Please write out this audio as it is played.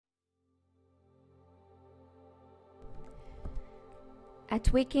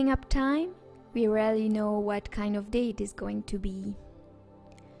At waking up time, we rarely know what kind of day it is going to be.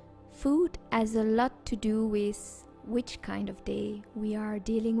 Food has a lot to do with which kind of day we are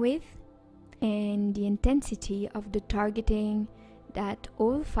dealing with and the intensity of the targeting that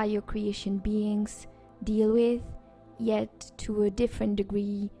all fire creation beings deal with, yet to a different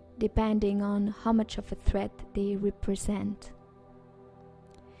degree depending on how much of a threat they represent.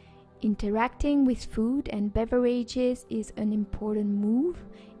 Interacting with food and beverages is an important move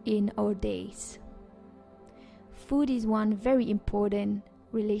in our days. Food is one very important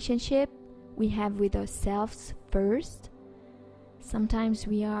relationship we have with ourselves first. Sometimes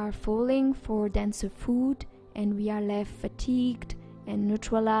we are falling for denser food and we are left fatigued and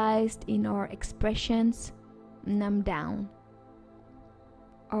neutralized in our expressions, numbed down.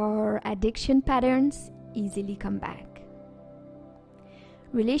 Our addiction patterns easily come back.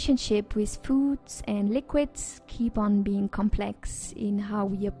 Relationship with foods and liquids keep on being complex in how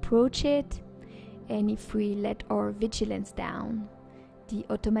we approach it, and if we let our vigilance down, the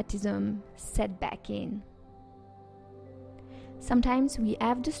automatism set back in. Sometimes we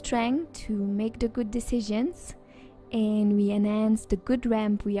have the strength to make the good decisions and we enhance the good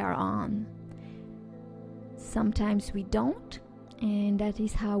ramp we are on. Sometimes we don't, and that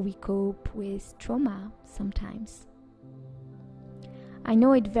is how we cope with trauma sometimes. I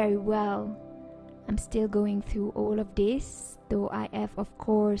know it very well. I'm still going through all of this, though I have of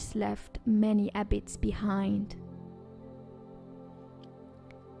course left many habits behind.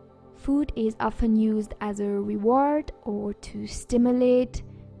 Food is often used as a reward or to stimulate,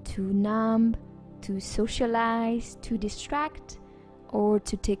 to numb, to socialize, to distract, or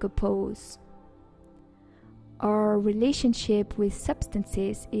to take a pause. Our relationship with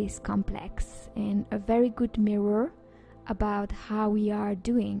substances is complex and a very good mirror about how we are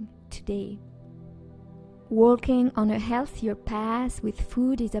doing today. Walking on a healthier path with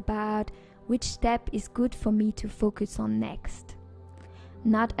food is about which step is good for me to focus on next.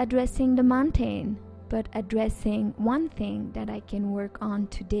 Not addressing the mountain, but addressing one thing that I can work on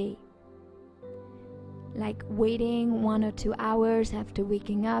today. Like waiting 1 or 2 hours after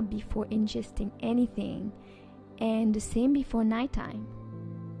waking up before ingesting anything, and the same before nighttime.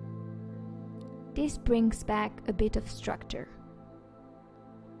 This brings back a bit of structure.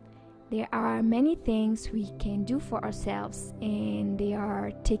 There are many things we can do for ourselves, and they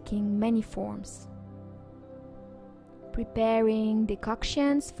are taking many forms. Preparing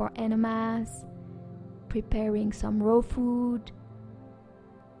decoctions for enemas, preparing some raw food,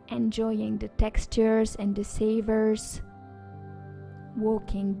 enjoying the textures and the savors,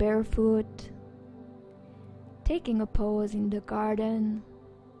 walking barefoot, taking a pause in the garden,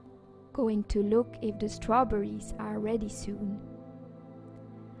 going to look if the strawberries are ready soon,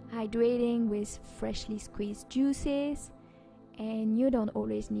 hydrating with freshly squeezed juices, and you don't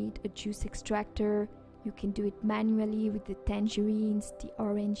always need a juice extractor. You can do it manually with the tangerines, the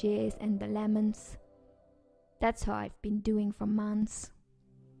oranges, and the lemons. That's how I've been doing for months.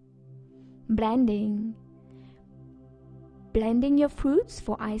 Blending your fruits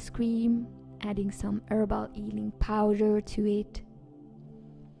for ice cream, adding some herbal healing powder to it.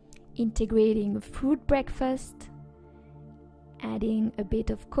 Integrating a fruit breakfast, adding a bit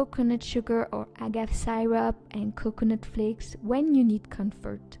of coconut sugar or agave syrup and coconut flakes when you need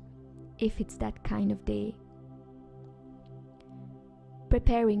comfort, if it's that kind of day.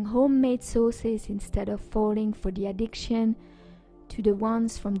 Preparing homemade sauces instead of falling for the addiction to the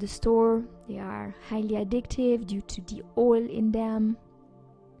ones from the store. They are highly addictive due to the oil in them.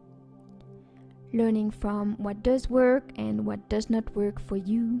 Learning from what does work and what does not work for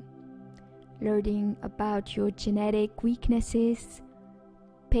you. Learning about your genetic weaknesses.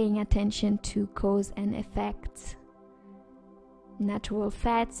 Paying attention to cause and effects. Natural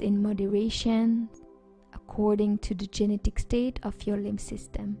fats in moderation according to the genetic state of your lymph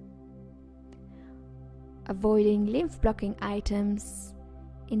system. Avoiding lymph blocking items,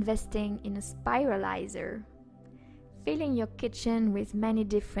 investing in a spiralizer, filling your kitchen with many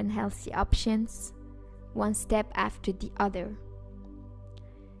different healthy options, one step after the other.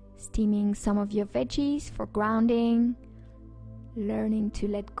 Steaming some of your veggies for grounding, learning to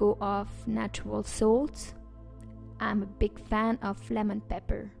let go of natural salts. I'm a big fan of lemon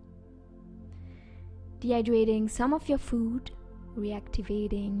pepper. Dehydrating some of your food,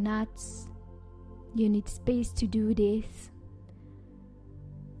 reactivating nuts. You need space to do this.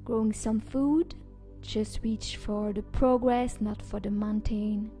 Growing some food, just reach for the progress, not for the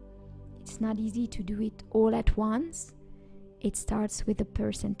mountain. It's not easy to do it all at once. It starts with a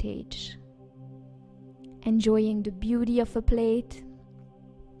percentage. Enjoying the beauty of a plate,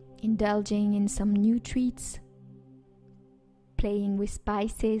 indulging in some new treats, playing with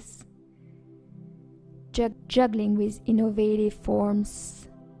spices, juggling with innovative forms,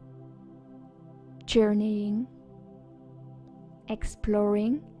 journeying,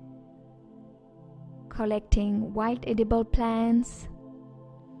 exploring, collecting wild edible plants.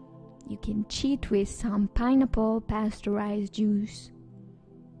 You can cheat with some pineapple pasteurized juice.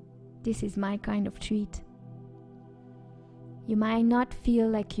 This is my kind of treat. You might not feel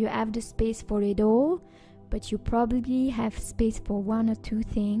like you have the space for it all, but you probably have space for one or two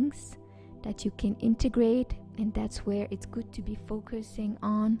things that you can integrate, and that's where it's good to be focusing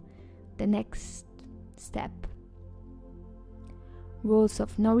on the next step. Rolls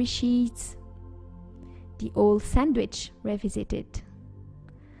of nori sheets, the old sandwich revisited,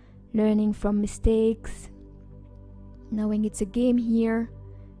 learning from mistakes, knowing it's a game here,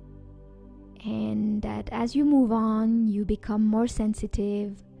 and that as you move on, you become more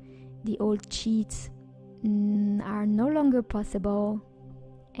sensitive. The old cheats are no longer possible,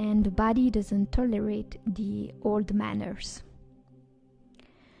 and the body doesn't tolerate the old manners.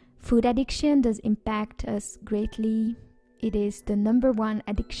 Food addiction does impact us greatly. It is the number one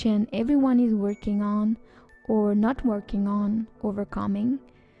addiction everyone is working on or not working on overcoming.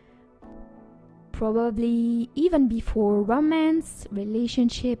 Probably even before romance,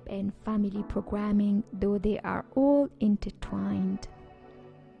 relationship, and family programming, though they are all intertwined.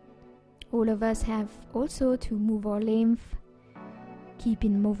 All of us have also to move our lymph, keep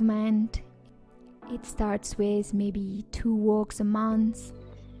in movement. It starts with maybe 2 walks a month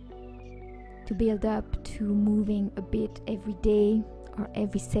to build up to moving a bit every day or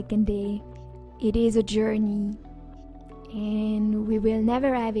every second day. It is a journey, and we will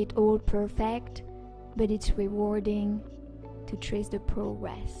never have it all perfect, but it's rewarding to trace the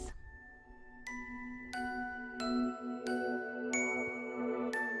progress.